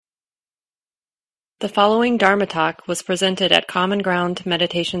The following Dharma talk was presented at Common Ground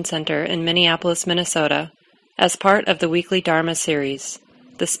Meditation Center in Minneapolis, Minnesota, as part of the weekly Dharma series.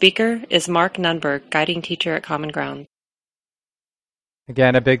 The speaker is Mark Nunberg, guiding teacher at Common Ground.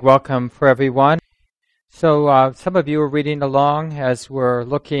 Again, a big welcome for everyone. So some of you are reading along as we're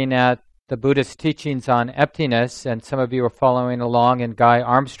looking at the Buddhist teachings on emptiness, and some of you are following along in Guy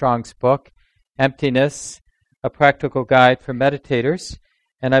Armstrong's book, Emptiness, A Practical Guide for Meditators.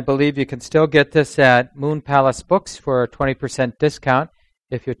 And I believe you can still get this at Moon Palace Books for a 20% discount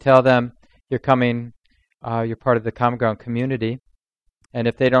if you tell them you're coming, you're part of the Common Ground community. And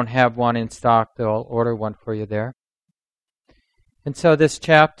if they don't have one in stock, they'll order one for you there. And so this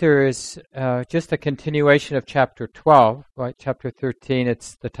chapter is just a continuation of chapter 12, right? Chapter 13,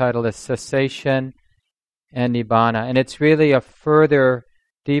 the title is Cessation and Nibbana. And it's really a further,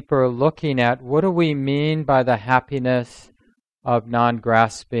 deeper looking at what do we mean by the happiness of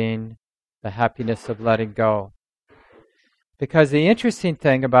non-grasping, the happiness of letting go. Because the interesting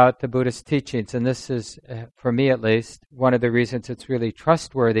thing about the Buddhist teachings, and this is, for me at least, one of the reasons it's really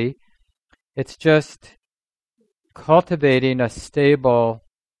trustworthy, it's just cultivating a stable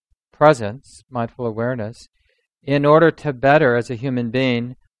presence, mindful awareness, in order to better, as a human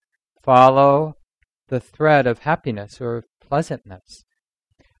being, follow the thread of happiness or pleasantness.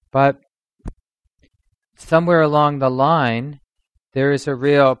 But somewhere along the line, there is a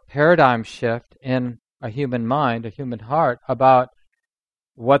real paradigm shift in a human mind, a human heart, about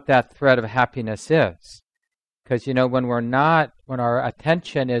what that thread of happiness is. Because, when our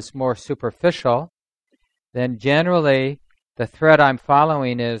attention is more superficial, then generally the thread I'm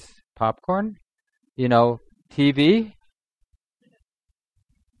following is popcorn, TV,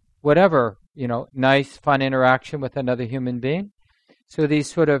 whatever, nice, fun interaction with another human being. So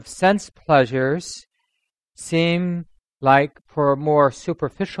these sort of sense pleasures seem like, for a more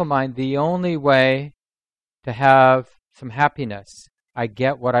superficial mind, the only way to have some happiness. I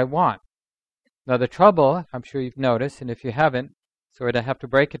get what I want. Now the trouble, I'm sure you've noticed, and if you haven't, sorry to have to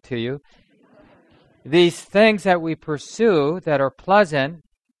break it to you, these things that we pursue that are pleasant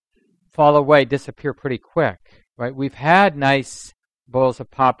fall away, disappear pretty quick, right? We've had nice bowls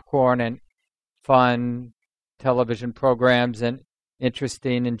of popcorn and fun television programs and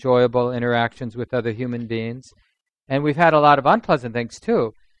interesting, enjoyable interactions with other human beings. And we've had a lot of unpleasant things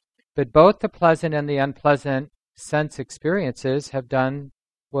too. But both the pleasant and the unpleasant sense experiences have done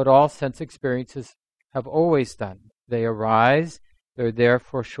what all sense experiences have always done. They arise, they're there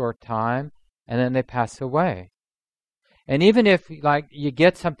for a short time, and then they pass away. And even if you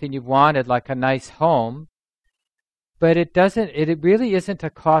get something you wanted, like a nice home, but it really isn't a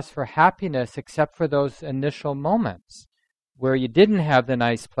cause for happiness except for those initial moments where you didn't have the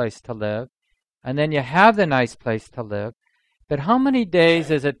nice place to live, and then you have the nice place to live. But how many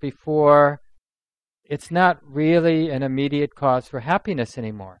days is it before it's not really an immediate cause for happiness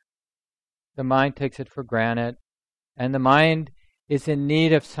anymore? The mind takes it for granted, and the mind is in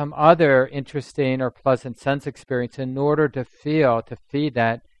need of some other interesting or pleasant sense experience in order to feed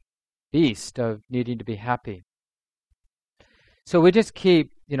that beast of needing to be happy. So we just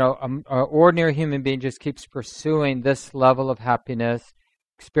keep, an ordinary human being just keeps pursuing this level of happiness,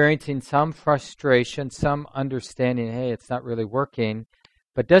 experiencing some frustration, some understanding, hey, it's not really working,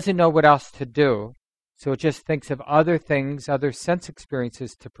 but doesn't know what else to do. So it just thinks of other things, other sense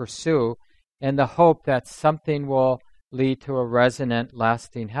experiences to pursue in the hope that something will lead to a resonant,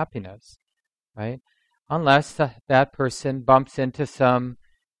 lasting happiness, right? Unless that person bumps into some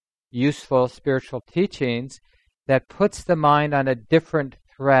useful spiritual teachings that puts the mind on a different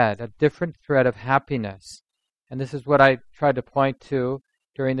thread of happiness. And this is what I tried to point to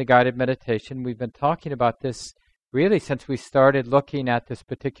during the guided meditation. We've been talking about this really since we started looking at this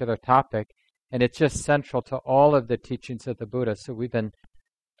particular topic, and it's just central to all of the teachings of the Buddha. So we've been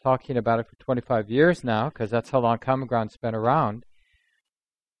talking about it for 25 years now, because that's how long Common Ground's been around,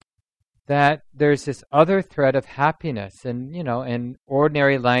 that there's this other thread of happiness. And, in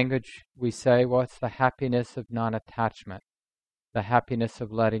ordinary language, we say, well, it's the happiness of non-attachment, the happiness of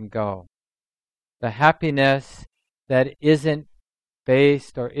letting go, the happiness that isn't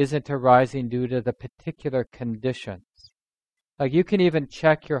based or isn't arising due to the particular conditions. Like you can even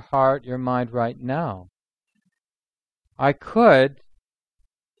check your heart, your mind right now. I could,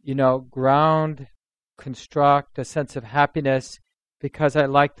 construct a sense of happiness because I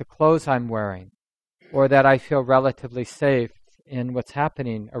like the clothes I'm wearing, or that I feel relatively safe in what's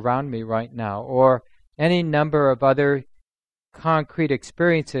happening around me right now, or any number of other concrete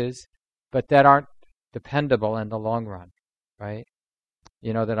experiences, but that aren't dependable in the long run, right?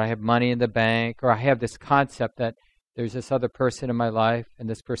 That I have money in the bank, or I have this concept that there's this other person in my life and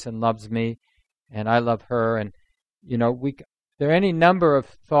this person loves me and I love her, and there are any number of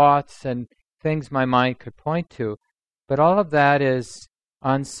thoughts and things my mind could point to, but all of that is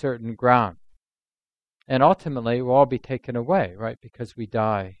uncertain ground. And ultimately, we'll all be taken away, right? Because we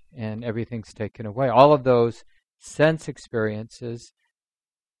die and everything's taken away. All of those sense experiences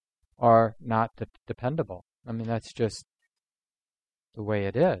are not dependable. I mean, that's just the way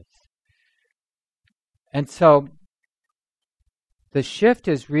it is. And so the shift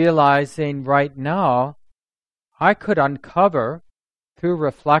is realizing right now, I could uncover through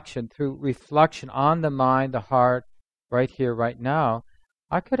reflection on the mind, the heart, right here, right now,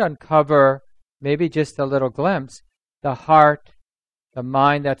 I could uncover maybe just a little glimpse, the heart, the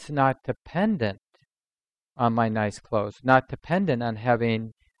mind that's not dependent on my nice clothes, not dependent on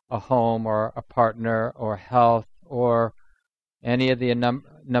having a home or a partner or health or any of the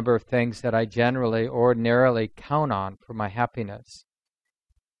number of things that I ordinarily count on for my happiness.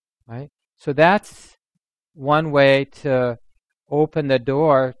 Right? So that's one way to open the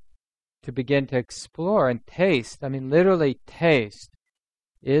door to begin to explore and taste. I mean, literally taste.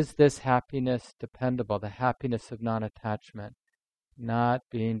 Is this happiness dependable? The happiness of non-attachment, not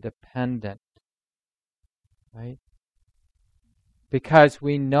being dependent. Right? Because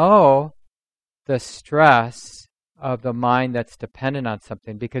we know the stress of the mind that's dependent on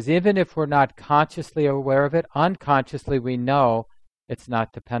something. Because even if we're not consciously aware of it, unconsciously we know it's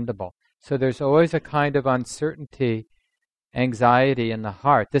not dependable. So there's always a kind of uncertainty, anxiety in the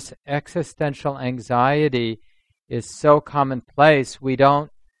heart. This existential anxiety is so commonplace,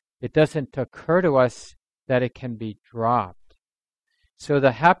 it doesn't occur to us that it can be dropped. So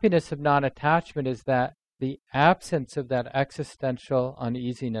the happiness of non-attachment is that the absence of that existential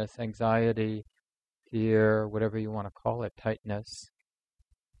uneasiness, anxiety, fear, whatever you want to call it, tightness.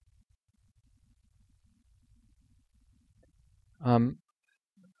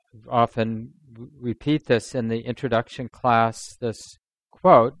 Often repeat this in the introduction class, this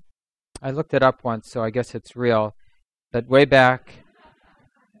quote. I looked it up once, so I guess it's real. But way back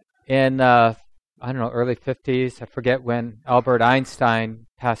in, early 50s, I forget when Albert Einstein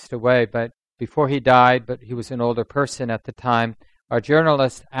passed away, but before he died, but he was an older person at the time, our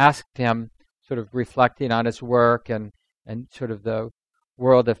journalist asked him, sort of reflecting on his work and sort of the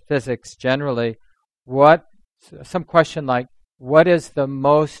world of physics generally, some question like, what is the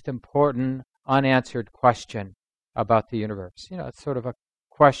most important unanswered question about the universe? It's sort of a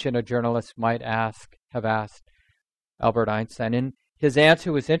question a journalist might have asked Albert Einstein. And his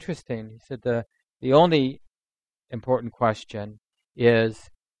answer was interesting. He said the only important question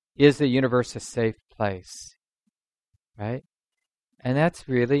is the universe a safe place? Right? And that's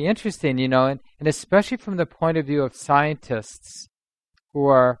really interesting, and especially from the point of view of scientists who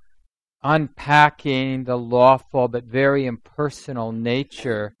are unpacking the lawful but very impersonal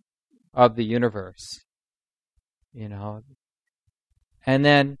nature of the universe. And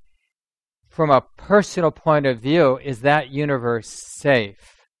then from a personal point of view, is that universe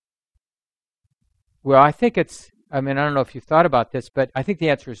safe? Well, I think I don't know if you've thought about this, but I think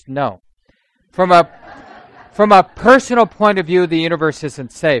the answer is no. From a personal point of view, the universe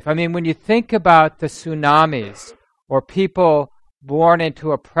isn't safe. I mean, when you think about the tsunamis or people born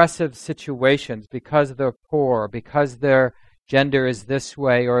into oppressive situations because they're poor, because their gender is this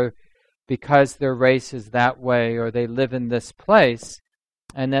way, or because their race is that way, or they live in this place,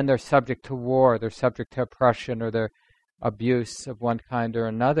 and then they're subject to war, they're subject to oppression, or they're abuse of one kind or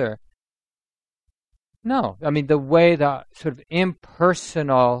another. No, I mean, the way the sort of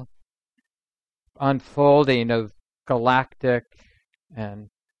impersonal unfolding of galactic and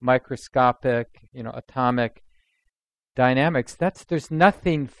microscopic, atomic dynamics, there's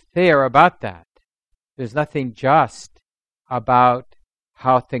nothing fair about that. There's nothing just about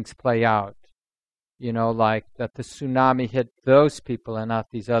how things play out. Like that the tsunami hit those people and not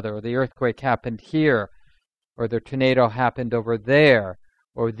these other, or the earthquake happened here, or the tornado happened over there,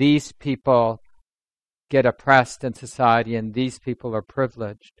 or these people get oppressed in society and these people are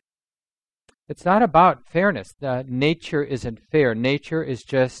privileged. It's not about fairness. Nature isn't fair. Nature is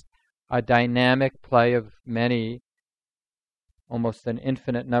just a dynamic play of many, almost an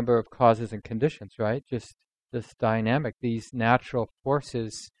infinite number of causes and conditions, right? Just this dynamic, these natural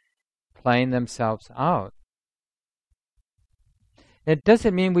forces playing themselves out. It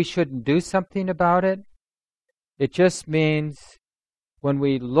doesn't mean we shouldn't do something about it. It just means when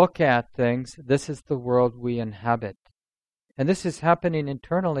we look at things, this is the world we inhabit. And this is happening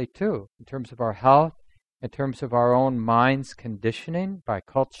internally too, in terms of our health, in terms of our own mind's conditioning by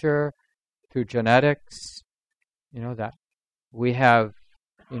culture, through genetics, that we have,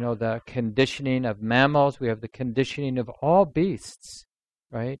 the conditioning of mammals, we have the conditioning of all beasts,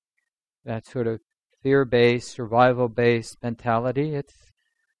 right? That sort of fear-based, survival-based mentality. It's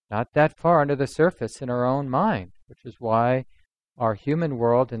not that far under the surface in our own mind, which is why our human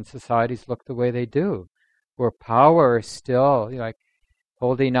world and societies look the way they do, where power is still, like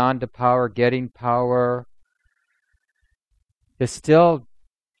holding on to power, getting power, is still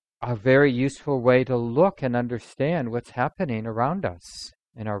a very useful way to look and understand what's happening around us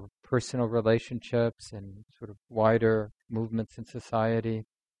in our personal relationships and sort of wider movements in society.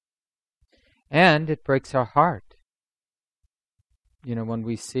 And it breaks our heart, when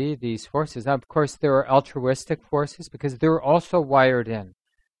we see these forces. Now, of course, there are altruistic forces because they're also wired in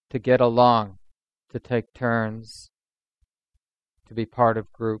to get along, to take turns, to be part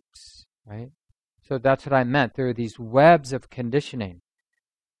of groups, right? So that's what I meant. There are these webs of conditioning.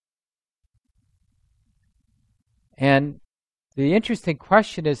 And the interesting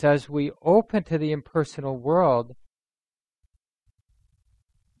question is, as we open to the impersonal world,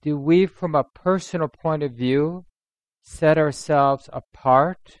 do we, from a personal point of view, set ourselves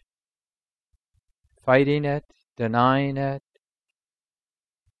apart, fighting it, denying it?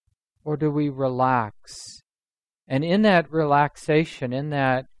 Or do we relax? And in that relaxation, in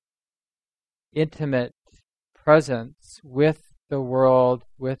that intimate presence with the world,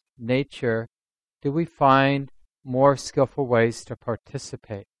 with nature, do we find more skillful ways to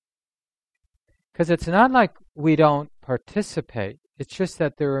participate? Because it's not like we don't participate. It's just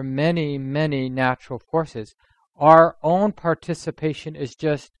that there are many, many natural forces. Our own participation is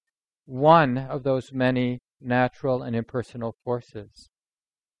just one of those many natural and impersonal forces.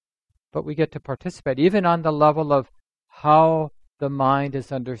 But we get to participate, even on the level of how the mind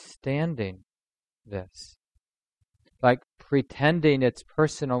is understanding this. Like pretending it's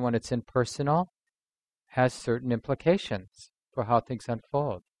personal when it's impersonal has certain implications for how things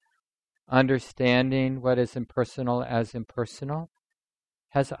unfold. Understanding what is impersonal as impersonal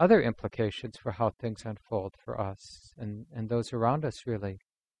has other implications for how things unfold for us and those around us, really.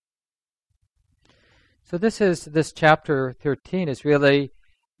 So this chapter 13 is really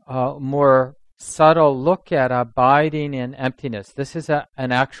a more subtle look at abiding in emptiness. This is an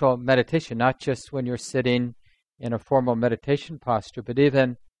actual meditation, not just when you're sitting in a formal meditation posture, but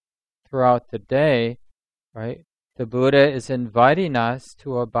even throughout the day, right? The Buddha is inviting us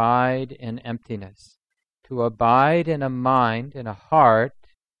to abide in emptiness, to abide in a mind, in a heart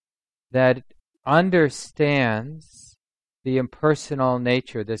that understands the impersonal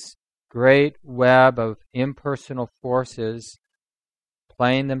nature, this great web of impersonal forces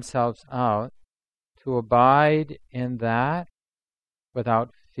playing themselves out, to abide in that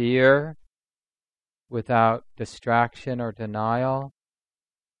without fear, without distraction or denial.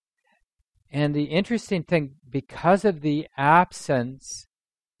 And the interesting thing, because of the absence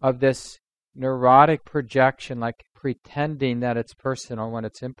of this neurotic projection, like pretending that it's personal when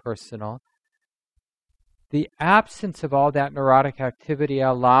it's impersonal, the absence of all that neurotic activity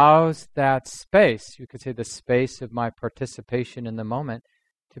allows that space, you could say the space of my participation in the moment,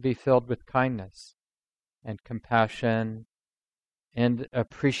 to be filled with kindness and compassion and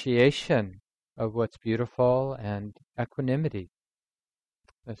appreciation of what's beautiful and equanimity,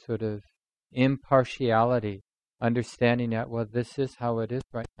 a sort of impartiality, understanding that, well, this is how it is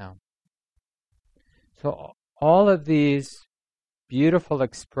right now. So all of these beautiful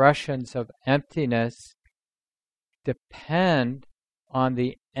expressions of emptiness depend on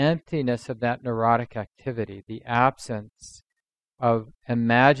the emptiness of that neurotic activity, the absence of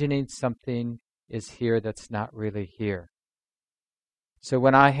imagining something is here that's not really here. So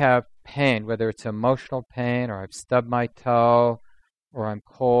when I have pain, whether it's emotional pain or I've stubbed my toe or I'm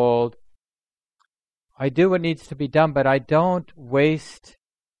cold, I do what needs to be done, but I don't waste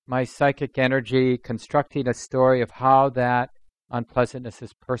my psychic energy constructing a story of how that unpleasantness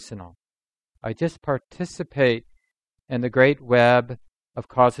is personal. I just participate in the great web of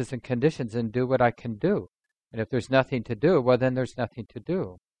causes and conditions and do what I can do. And if there's nothing to do, well, then there's nothing to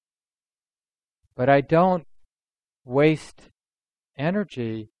do. But I don't waste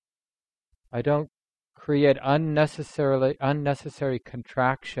energy. I don't create unnecessary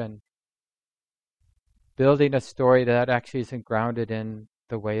contraction, building a story that actually isn't grounded in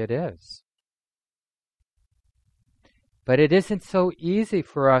the way it is. But it isn't so easy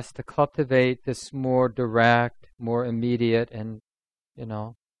for us to cultivate this more direct, more immediate, and,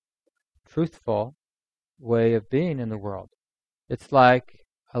 truthful way of being in the world. It's like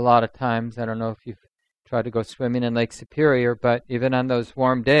a lot of times, I don't know if you've tried to go swimming in Lake Superior, but even on those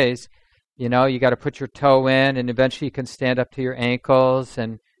warm days, you got to put your toe in and eventually you can stand up to your ankles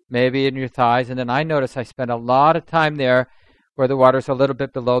and maybe in your thighs. And then I notice I spend a lot of time there where the water's a little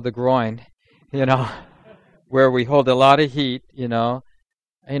bit below the groin, where we hold a lot of heat,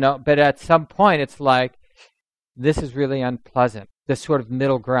 But at some point it's like, this is really unpleasant, this sort of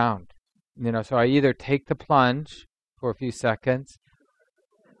middle ground. So I either take the plunge for a few seconds,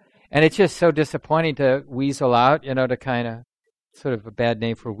 and it's just so disappointing to weasel out, to kind of, sort of a bad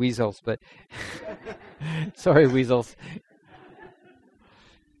name for weasels, but sorry, weasels.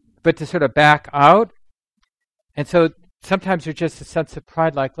 But to sort of back out. And so sometimes there's just a sense of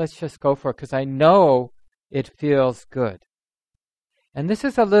pride, like, let's just go for it, because I know it feels good. And this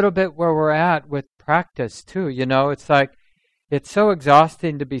is a little bit where we're at with practice too. It's like, it's so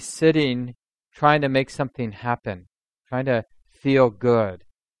exhausting to be sitting trying to make something happen, trying to feel good,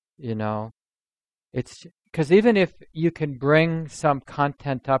 It's because even if you can bring some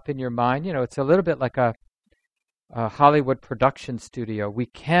content up in your mind, it's a little bit like a Hollywood production studio. We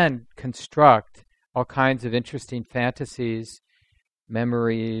can construct all kinds of interesting fantasies,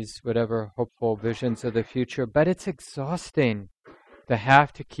 memories, whatever, hopeful visions of the future, but it's exhausting to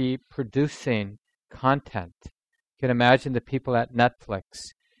have to keep producing content. You can imagine the people at Netflix.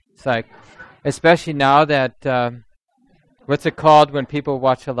 It's like, especially now that, what's it called when people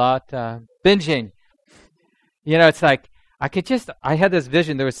watch a lot? Binging. It's like, I had this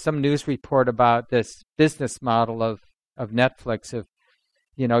vision. There was some news report about this business model of Netflix of,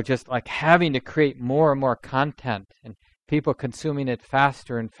 just like having to create more and more content and people consuming it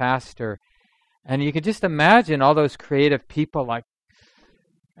faster and faster. And you could just imagine all those creative people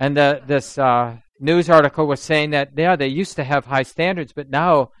and this news article was saying that, they used to have high standards, but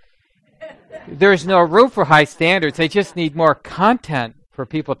now there's no room for high standards. They just need more content for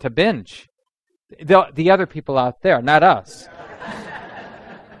people to binge. The other people out there, not us.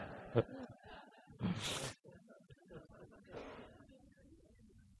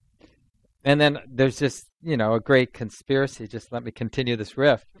 And then there's just, a great conspiracy. Just let me continue this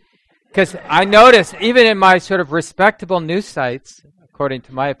riff. Because I notice, even in my sort of respectable news sites, according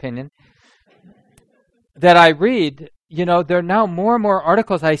to my opinion, that I read, there are now more and more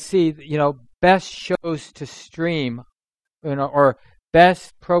articles I see, best shows to stream, or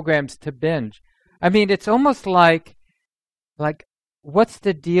best programs to binge. I mean, it's almost like, what's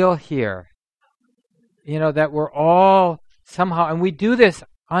the deal here? That we're all somehow, and we do this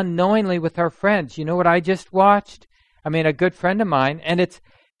unknowingly with our friends. You know what I just watched? I mean, a good friend of mine, and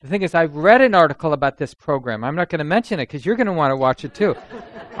the thing is, I've read an article about this program. I'm not going to mention it because you're going to want to watch it too.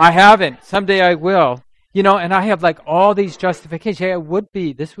 I haven't. Someday I will. And I have all these justifications.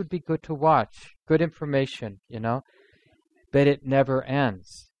 Hey, this would be good to watch. Good information, But it never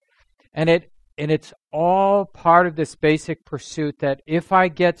ends. And it's all part of this basic pursuit that if I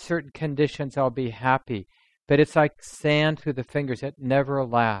get certain conditions, I'll be happy. But it's like sand through the fingers. It never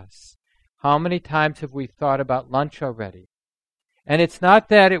lasts. How many times have we thought about lunch already? And it's not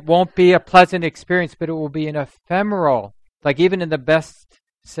that it won't be a pleasant experience, but it will be an ephemeral, even in the best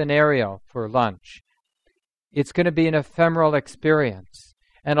scenario for lunch. It's going to be an ephemeral experience.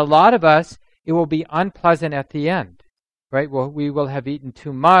 And a lot of us, it will be unpleasant at the end. Right? Well, we will have eaten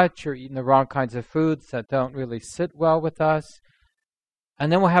too much or eaten the wrong kinds of foods that don't really sit well with us.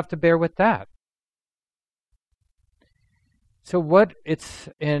 And then we'll have to bear with that. So it's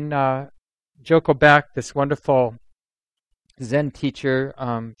in Joko Beck, this wonderful Zen teacher.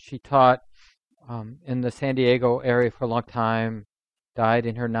 She taught in the San Diego area for a long time, died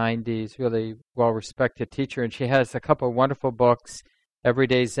in her 90s, really well-respected teacher. And she has a couple of wonderful books,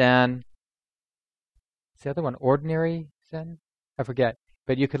 Everyday Zen. What's the other one? Ordinary Zen? I forget.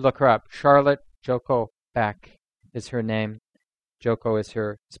 But you could look her up. Charlotte Joko Beck is her name. Joko is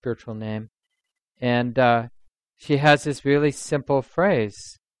her spiritual name. And she has this really simple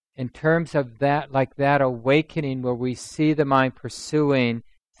phrase in terms of that awakening where we see the mind pursuing,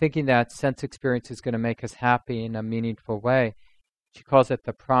 thinking that sense experience is going to make us happy in a meaningful way. She calls it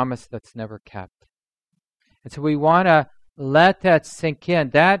the promise that's never kept. And so we want to let that sink in.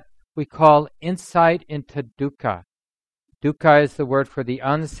 That we call insight into dukkha. Dukkha is the word for the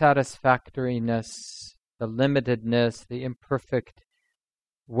unsatisfactoriness, the limitedness, the imperfect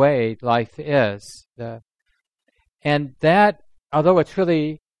way life is. And that, although it's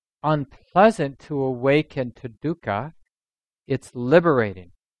really unpleasant to awaken to dukkha, it's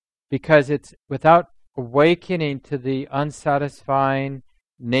liberating because it's without awakening to the unsatisfying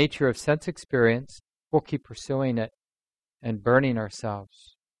nature of sense experience, we'll keep pursuing it and burning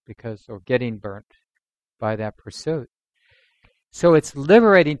ourselves or getting burnt by that pursuit. So it's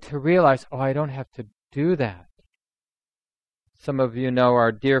liberating to realize, I don't have to do that. Some of you know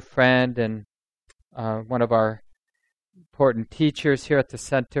our dear friend and one of our important teachers here at the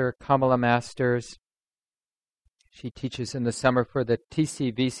center, Kamala Masters. She teaches in the summer for the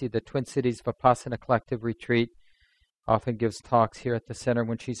TCVC, the Twin Cities Vipassana Collective Retreat. often gives talks here at the center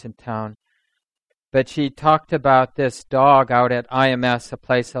when she's in town. But she talked about this dog out at IMS, a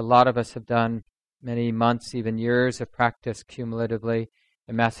place a lot of us have done many months, even years of practice cumulatively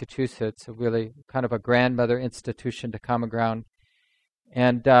in Massachusetts, a really kind of a grandmother institution to Common Ground.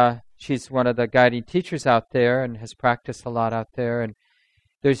 And she's one of the guiding teachers out there and has practiced a lot out there. And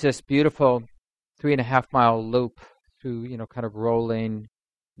there's this beautiful 3.5-mile loop through, kind of rolling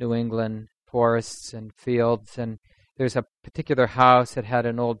New England forests and fields. And there's a particular house that had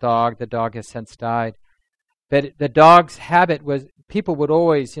an old dog. The dog has since died. But the dog's habit was, people would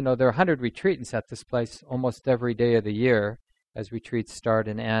always, there are 100 retreatants at this place almost every day of the year as retreats start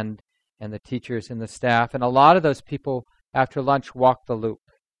and end, and the teachers and the staff. And a lot of those people, after lunch, walk the loop,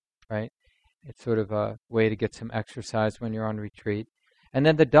 right? It's sort of a way to get some exercise when you're on retreat. And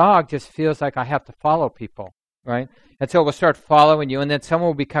then the dog just feels like I have to follow people, right? And so it will start following you, and then someone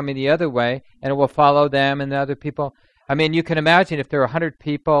will be coming the other way, and it will follow them and the other people. I mean, you can imagine if there are 100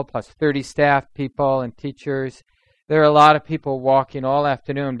 people plus 30 staff people and teachers, there are a lot of people walking all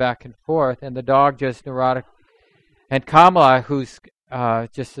afternoon back and forth, and the dog just neurotic. And Kamala, who's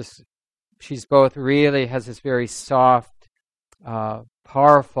just this, she's both really has this very soft,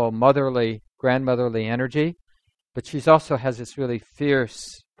 powerful, motherly, grandmotherly energy, but she also has this really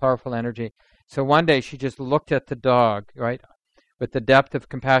fierce, powerful energy. So one day she just looked at the dog, right, with the depth of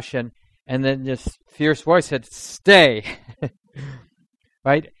compassion, and then this fierce voice said, "Stay,"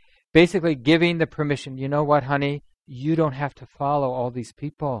 right? Basically giving the permission, you know what, honey? You don't have to follow all these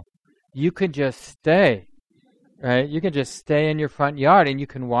people. You can just stay, right? You can just stay in your front yard and you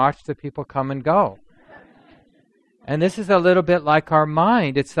can watch the people come and go. And this is a little bit like our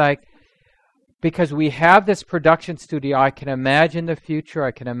mind. It's like, because we have this production studio, I can imagine the future,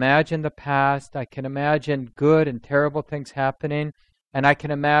 I can imagine the past, I can imagine good and terrible things happening, and I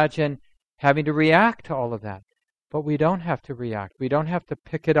can imagine having to react to all of that. But we don't have to react. We don't have to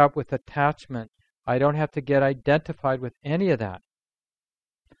pick it up with attachment. I don't have to get identified with any of that.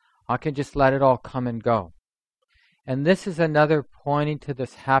 I can just let it all come and go. And this is another pointing to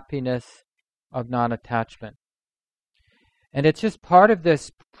this happiness of non-attachment. And it's just part of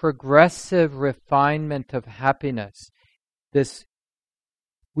this progressive refinement of happiness.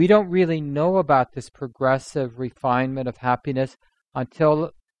 We don't really know about this progressive refinement of happiness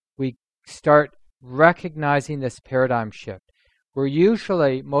until we start recognizing this paradigm shift. Where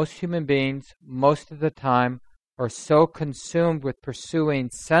usually, most human beings, most of the time, are so consumed with pursuing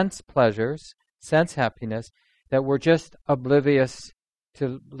sense pleasures, sense happiness, that we're just oblivious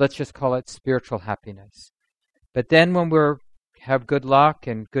to, let's just call it spiritual happiness. But then when we have good luck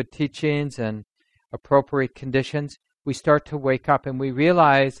and good teachings and appropriate conditions, we start to wake up and we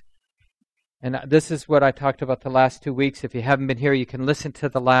realize, and this is what I talked about the last 2 weeks. If you haven't been here, you can listen to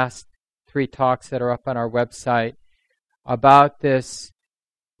the last 3 talks that are up on our website about this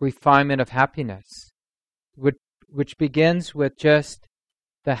refinement of happiness, which begins with just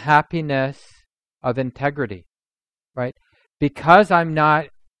the happiness of integrity, right? Because I'm not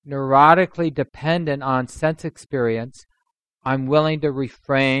neurotically dependent on sense experience, I'm willing to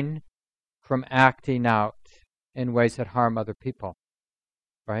refrain from acting out in ways that harm other people,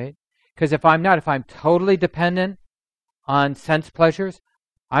 right? Because if I'm totally dependent on sense pleasures,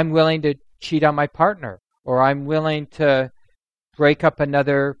 I'm willing to cheat on my partner, or I'm willing to break up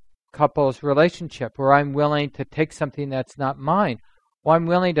another couple's relationship, or I'm willing to take something that's not mine, or I'm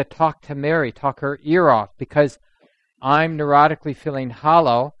willing to talk to Mary, talk her ear off, because I'm neurotically feeling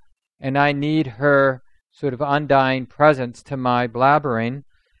hollow, and I need her sort of undying presence to my blabbering,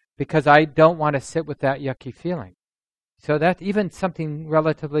 because I don't want to sit with that yucky feeling. So that even something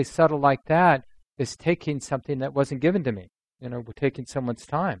relatively subtle like that is taking something that wasn't given to me. We're taking someone's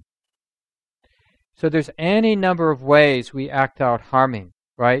time. So there's any number of ways we act out harming,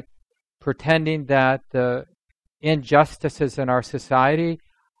 right? Pretending that the injustices in our society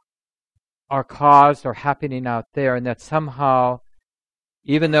are caused or happening out there, and that somehow,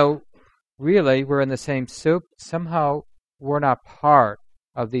 even though really we're in the same soup, somehow we're not part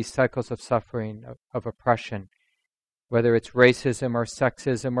of these cycles of suffering, of oppression, whether it's racism or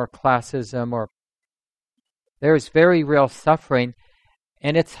sexism or classism, or there's very real suffering.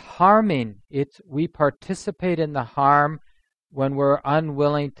 And it's harming. We participate in the harm when we're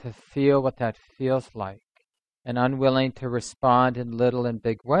unwilling to feel what that feels like and unwilling to respond in little and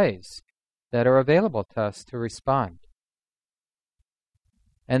big ways that are available to us to respond.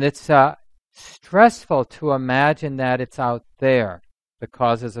 And it's stressful to imagine that it's out there, the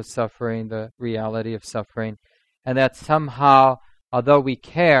causes of suffering, the reality of suffering, and that somehow, although we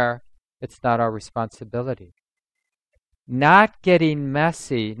care, it's not our responsibility. Not getting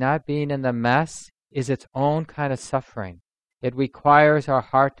messy, not being in the mess, is its own kind of suffering. It requires our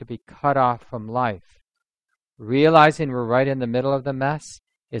heart to be cut off from life. Realizing we're right in the middle of the mess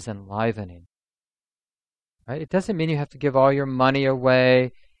is enlivening. Right? It doesn't mean you have to give all your money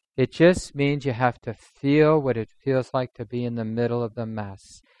away. It just means you have to feel what it feels like to be in the middle of the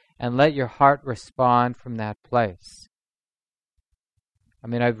mess and let your heart respond from that place. I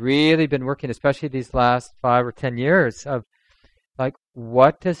mean, I've really been working, especially these last 5 or 10 years, of like,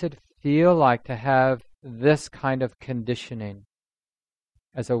 what does it feel like to have this kind of conditioning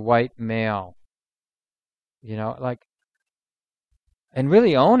as a white male? You know, like, and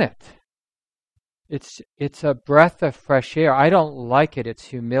really own it. It's a breath of fresh air. I don't like it. It's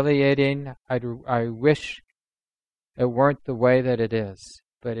humiliating. I wish it weren't the way that it is,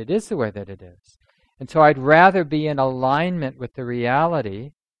 but it is the way that it is. And so I'd rather be in alignment with the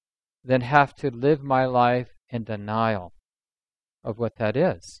reality than have to live my life in denial of what that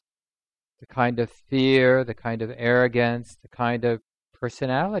is. The kind of fear, the kind of arrogance, the kind of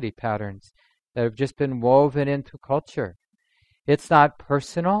personality patterns that have just been woven into culture. It's not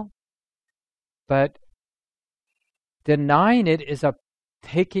personal, but denying it is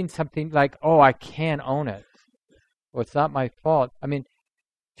taking something like, oh, I can't own it. Well, it's not my fault. I mean,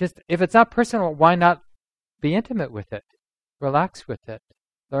 just if it's not personal, why not be intimate with it? Relax with it.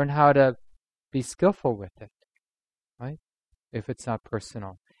 Learn how to be skillful with it, right? If it's not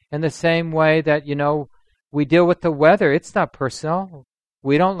personal. In the same way that, we deal with the weather. It's not personal.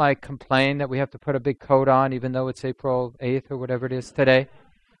 We don't complain that we have to put a big coat on even though it's April 8th or whatever it is today,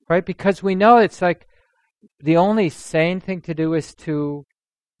 right? Because we know it's like the only sane thing to do is to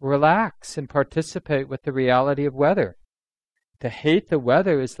relax and participate with the reality of weather. To hate the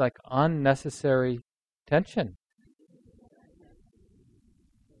weather is like unnecessary tension.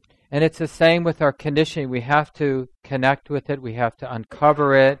 And it's the same with our conditioning. We have to connect with it. We have to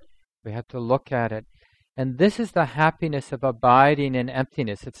uncover it. We have to look at it. And this is the happiness of abiding in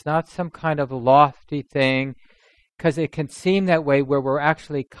emptiness. It's not some kind of lofty thing, because it can seem that way where we're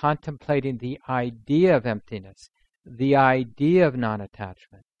actually contemplating the idea of emptiness, the idea of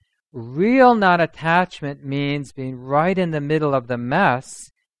non-attachment. Real non-attachment means being right in the middle of the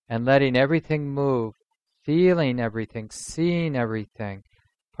mess and letting everything move, feeling everything, seeing everything,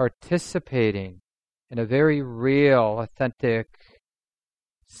 participating in a very real, authentic,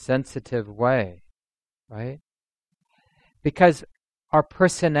 sensitive way, right? Because our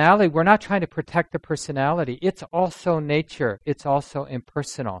personality, we're not trying to protect the personality. It's also nature. It's also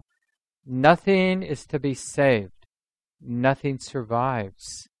impersonal. Nothing is to be saved. Nothing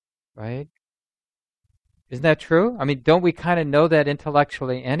survives, right? Isn't that true? I mean, don't we kind of know that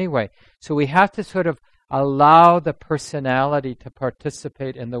intellectually anyway? So we have to sort of allow the personality to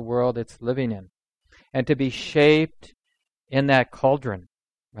participate in the world it's living in and to be shaped in that cauldron,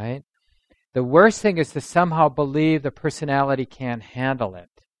 right? The worst thing is to somehow believe the personality can't handle it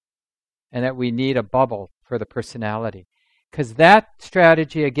and that we need a bubble for the personality. Because that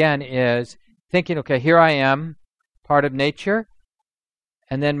strategy, again, is thinking, okay, here I am, part of nature,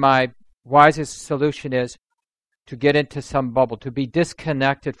 and then my wisest solution is to get into some bubble, to be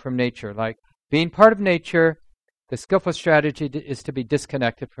disconnected from nature. Like being part of nature, the skillful strategy is to be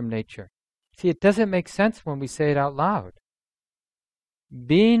disconnected from nature. See, it doesn't make sense when we say it out loud.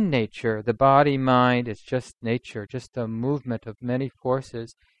 Being nature, the body, mind, is just nature, just a movement of many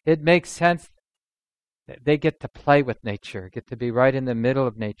forces. It makes sense that they get to play with nature, get to be right in the middle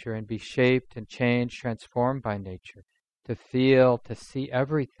of nature and be shaped and changed, transformed by nature, to feel, to see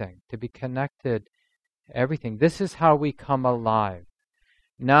everything, to be connected to everything. This is how we come alive.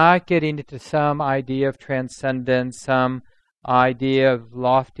 Not getting into some idea of transcendence, some idea of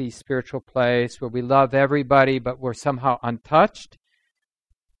lofty spiritual place where we love everybody but we're somehow untouched,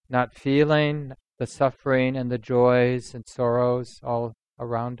 not feeling the suffering and the joys and sorrows all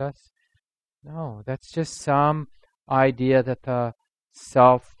around us. No, that's just some idea that the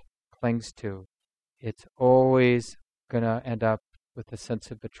self clings to. It's always going to end up with a sense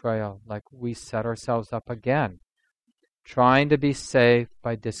of betrayal, like we set ourselves up again, trying to be safe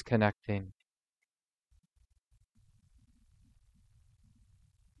by disconnecting.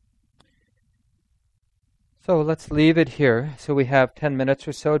 So let's leave it here. So we have 10 minutes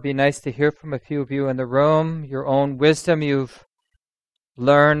or so. It'd be nice to hear from a few of you in the room, your own wisdom you've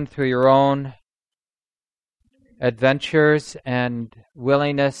learned through your own adventures and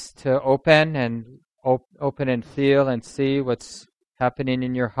willingness to open and feel and see what's happening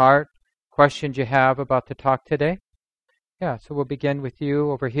in your heart. Questions you have about the talk today? Yeah, so we'll begin with you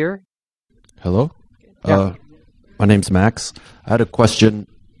over here. Hello. Yeah. My name's Max. I had a question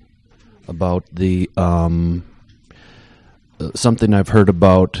about the something I've heard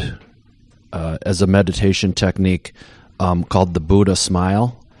about as a meditation technique called the Buddha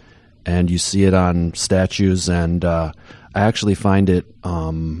smile, and you see it on statues, and I actually find it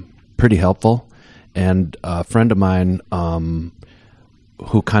pretty helpful. And a friend of mine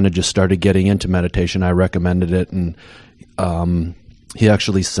who kind of just started getting into meditation, I recommended it, and he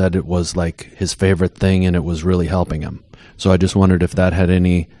actually said it was like his favorite thing, and it was really helping him. So I just wondered if that had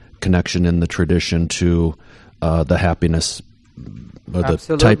any connection in the tradition to the happiness, or the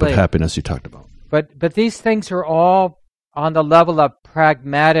Absolutely. type of happiness you talked about. But these things are all on the level of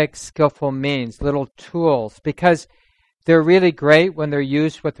pragmatic, skillful means, little tools, because they're really great when they're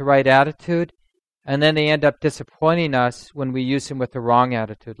used with the right attitude, and then they end up disappointing us when we use them with the wrong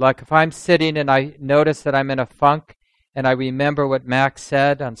attitude. Like if I'm sitting and I notice that I'm in a funk, and I remember what Max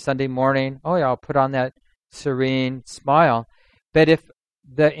said on Sunday morning, oh yeah, I'll put on that serene smile. But if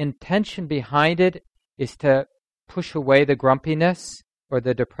the intention behind it is to push away the grumpiness or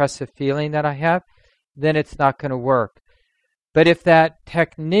the depressive feeling that I have, then it's not going to work. But if that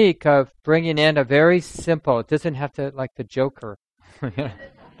technique of bringing in a very simple, it doesn't have to like the Joker,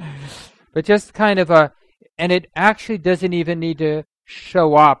 but just kind of and it actually doesn't even need to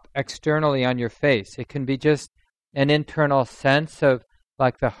show up externally on your face. It can be just an internal sense of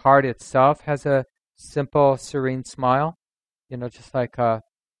like the heart itself has a simple, serene smile, just like a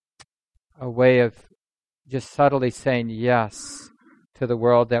way of just subtly saying yes to the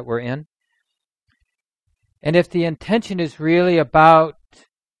world that we're in. And if the intention is really about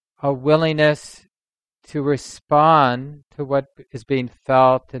a willingness to respond to what is being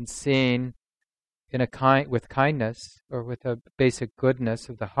felt and seen in with kindness or with a basic goodness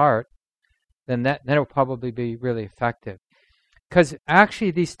of the heart, then it'll probably be really effective. Because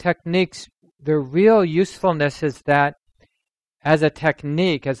actually these techniques, their real usefulness is that as a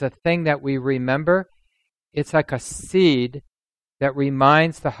technique, as a thing that we remember, it's like a seed that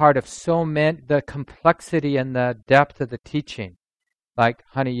reminds the heart of so many, the complexity and the depth of the teaching. Like,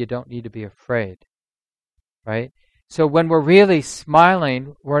 honey, you don't need to be afraid, right? So when we're really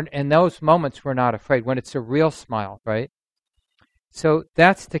smiling, in those moments we're not afraid, when it's a real smile, right? So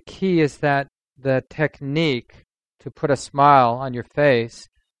that's the key, is that the technique to put a smile on your face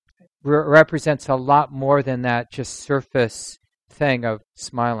represents a lot more than that just surface thing of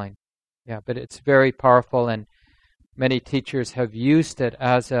smiling. Yeah, but it's very powerful, and many teachers have used it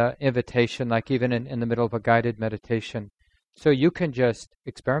as an invitation, like even in the middle of a guided meditation. So you can just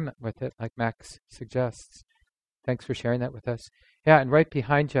experiment with it, like Max suggests. Thanks for sharing that with us. Yeah, and right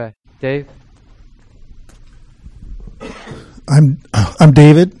behind you, Dave. I'm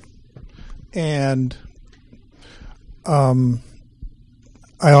David, and I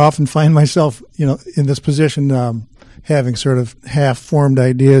often find myself, in this position, having sort of half-formed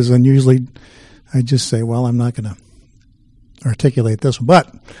ideas, and usually I just say, well, I'm not going to articulate this one, but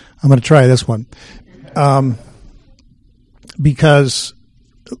I'm going to try this one. Because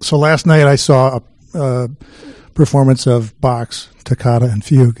last night I saw a performance of Bach's Toccata and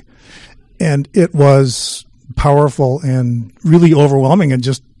Fugue, and it was powerful and really overwhelming and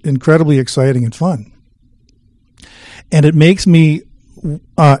just incredibly exciting and fun. And it makes me,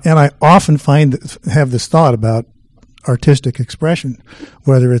 and I often have this thought about artistic expression,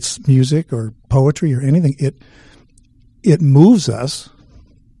 whether it's music or poetry or anything, it moves us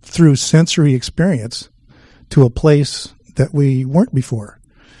through sensory experience to a place that we weren't before.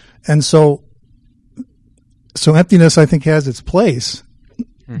 And so emptiness, I think, has its place,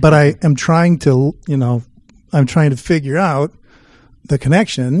 but I am trying to, figure out the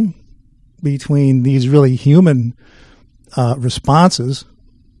connection between these really human responses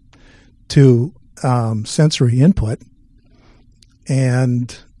to sensory input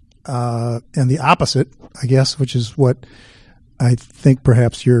and the opposite, I guess, which is what I think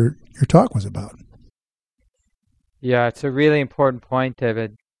perhaps your talk was about. Yeah, it's a really important point,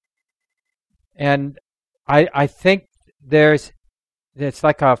 David. And I think it's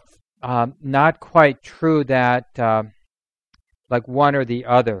like a not quite true that like one or the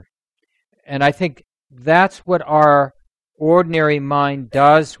other. And I think that's what our ordinary mind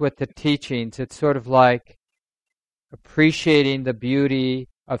does with the teachings. It's sort of like appreciating the beauty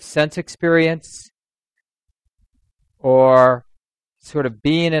of sense experience, or sort of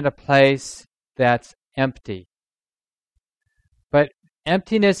being in a place that's empty. But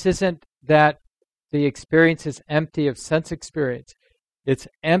emptiness isn't that the experience is empty of sense experience. It's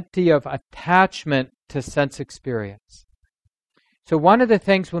empty of attachment to sense experience. So one of the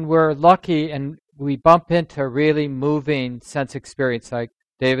things when we're lucky and we bump into really moving sense experience, like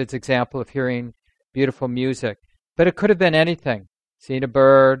David's example of hearing beautiful music, but it could have been anything. Seeing a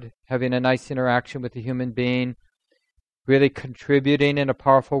bird, having a nice interaction with a human being. really contributing in a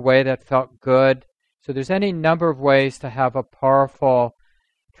powerful way that felt good. So there's any number of ways to have a powerful,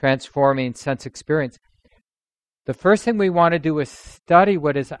 transforming sense experience. The first thing we want to do is study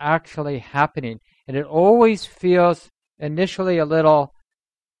what is actually happening. And it always feels initially a little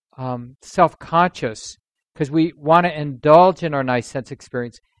self-conscious because we want to indulge in our nice sense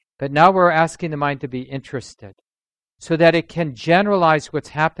experience. But now we're asking the mind to be interested so that it can generalize what's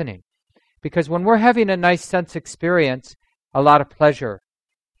happening. Because when we're having a nice sense experience, a lot of pleasure.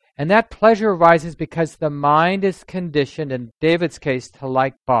 And that pleasure arises because the mind is conditioned, in David's case, to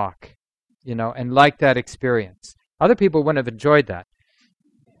like Bach, and like that experience. Other people wouldn't have enjoyed that.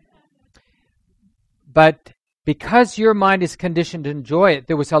 But because your mind is conditioned to enjoy it,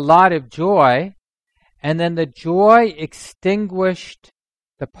 there was a lot of joy, and then the joy extinguished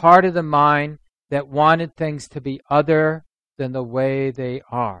the part of the mind that wanted things to be other than the way they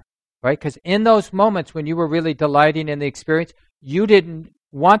are. Right? Because in those moments when you were really delighting in the experience, you didn't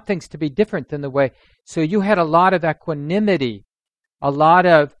want things to be different than the way. So you had a lot of equanimity, a lot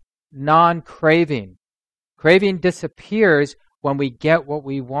of non-craving. Craving disappears when we get what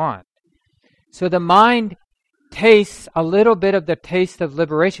we want. So the mind tastes a little bit of the taste of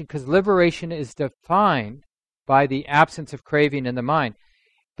liberation, because liberation is defined by the absence of craving in the mind.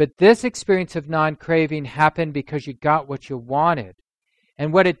 But this experience of non-craving happened because you got what you wanted.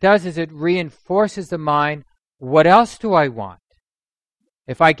 And what it does is it reinforces the mind, what else do I want?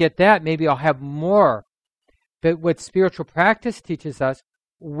 If I get that, maybe I'll have more. But what spiritual practice teaches us,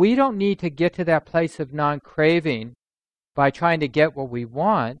 we don't need to get to that place of non-craving by trying to get what we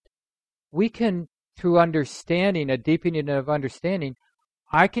want. We can, through understanding, a deepening of understanding,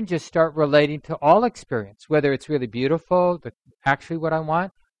 I can just start relating to all experience, whether it's really beautiful, actually what I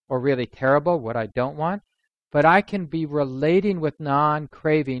want, or really terrible, what I don't want. But I can be relating with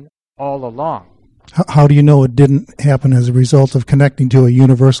non-craving all along. How do you know it didn't happen as a result of connecting to a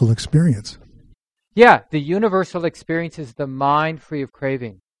universal experience? Yeah, the universal experience is the mind free of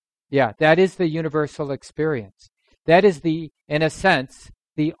craving. Yeah, that is the universal experience. That is in a sense,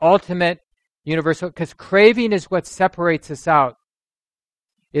 the ultimate universal, because craving is what separates us out.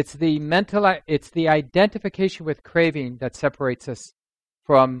 It's the identification with craving that separates us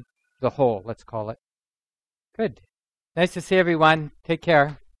from the whole, let's call it. Good. Nice to see everyone. Take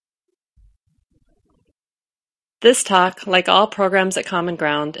care. This talk, like all programs at Common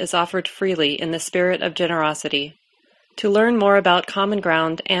Ground, is offered freely in the spirit of generosity. To learn more about Common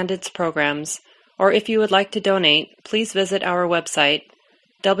Ground and its programs, or if you would like to donate, please visit our website,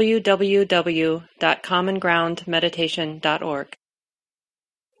 www.commongroundmeditation.org.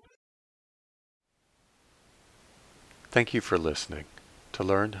 Thank you for listening. To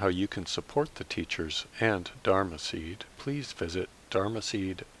learn how you can support the teachers and Dharma Seed, please visit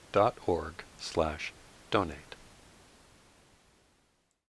dharmaseed.org/donate.